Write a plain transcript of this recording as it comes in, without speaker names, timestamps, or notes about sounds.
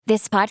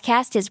This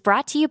podcast is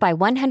brought to you by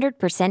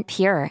 100%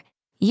 Pure.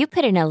 You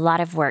put in a lot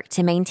of work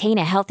to maintain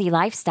a healthy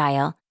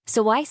lifestyle,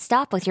 so why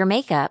stop with your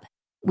makeup?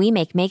 We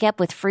make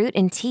makeup with fruit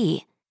and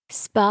tea,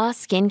 spa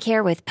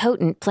skincare with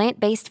potent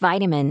plant-based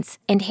vitamins,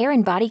 and hair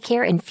and body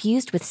care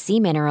infused with sea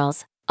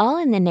minerals, all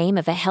in the name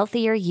of a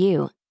healthier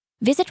you.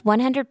 Visit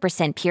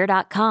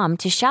 100%pure.com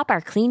to shop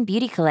our clean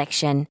beauty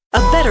collection. A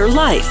Better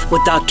Life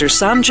with Dr.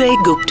 Sanjay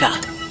Gupta.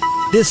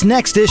 This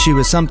next issue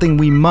is something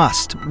we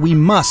must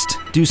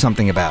do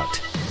something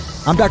about.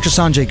 I'm Dr.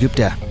 Sanjay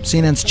Gupta,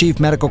 CNN's chief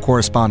medical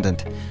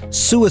correspondent.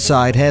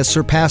 Suicide has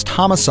surpassed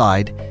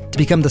homicide to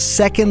become the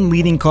second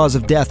leading cause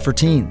of death for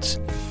teens.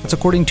 That's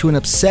according to an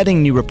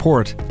upsetting new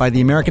report by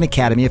the American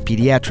Academy of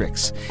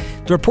Pediatrics.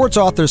 The report's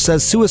author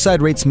says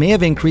suicide rates may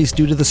have increased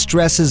due to the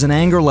stresses and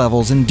anger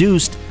levels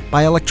induced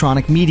by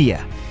electronic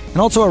media,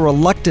 and also a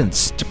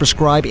reluctance to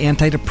prescribe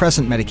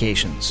antidepressant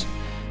medications.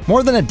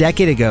 More than a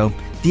decade ago,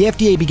 the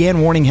FDA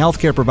began warning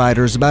healthcare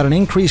providers about an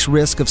increased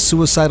risk of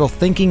suicidal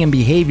thinking and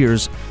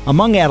behaviors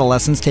among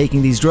adolescents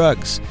taking these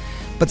drugs.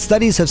 But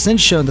studies have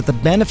since shown that the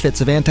benefits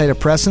of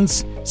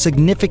antidepressants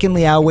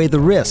significantly outweigh the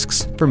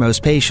risks for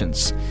most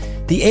patients.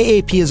 The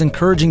AAP is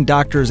encouraging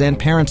doctors and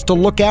parents to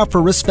look out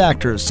for risk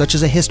factors such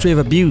as a history of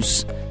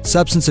abuse,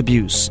 substance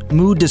abuse,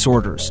 mood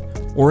disorders,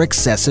 or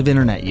excessive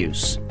internet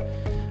use.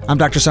 I'm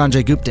Dr.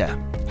 Sanjay Gupta,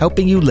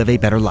 helping you live a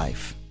better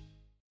life.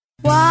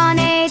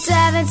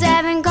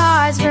 1-877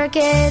 Cards for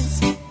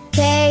Kids.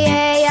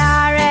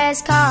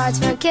 KARS Cards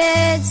for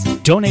Kids.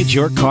 Donate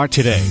your car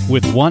today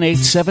with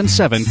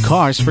 1-877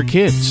 Cars for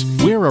Kids.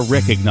 We're a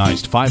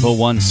recognized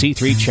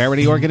 501c3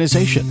 charity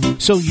organization,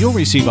 so you'll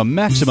receive a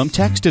maximum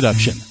tax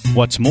deduction.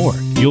 What's more,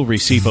 you'll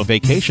receive a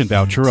vacation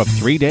voucher of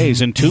 3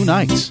 days and 2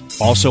 nights.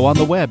 Also on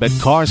the web at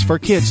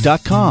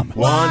carsforkids.com.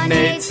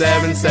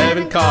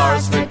 1-877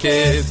 Cars for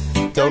Kids.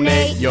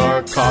 Donate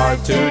your car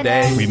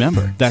today.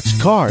 Remember,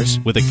 that's Cars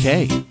with a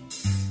K.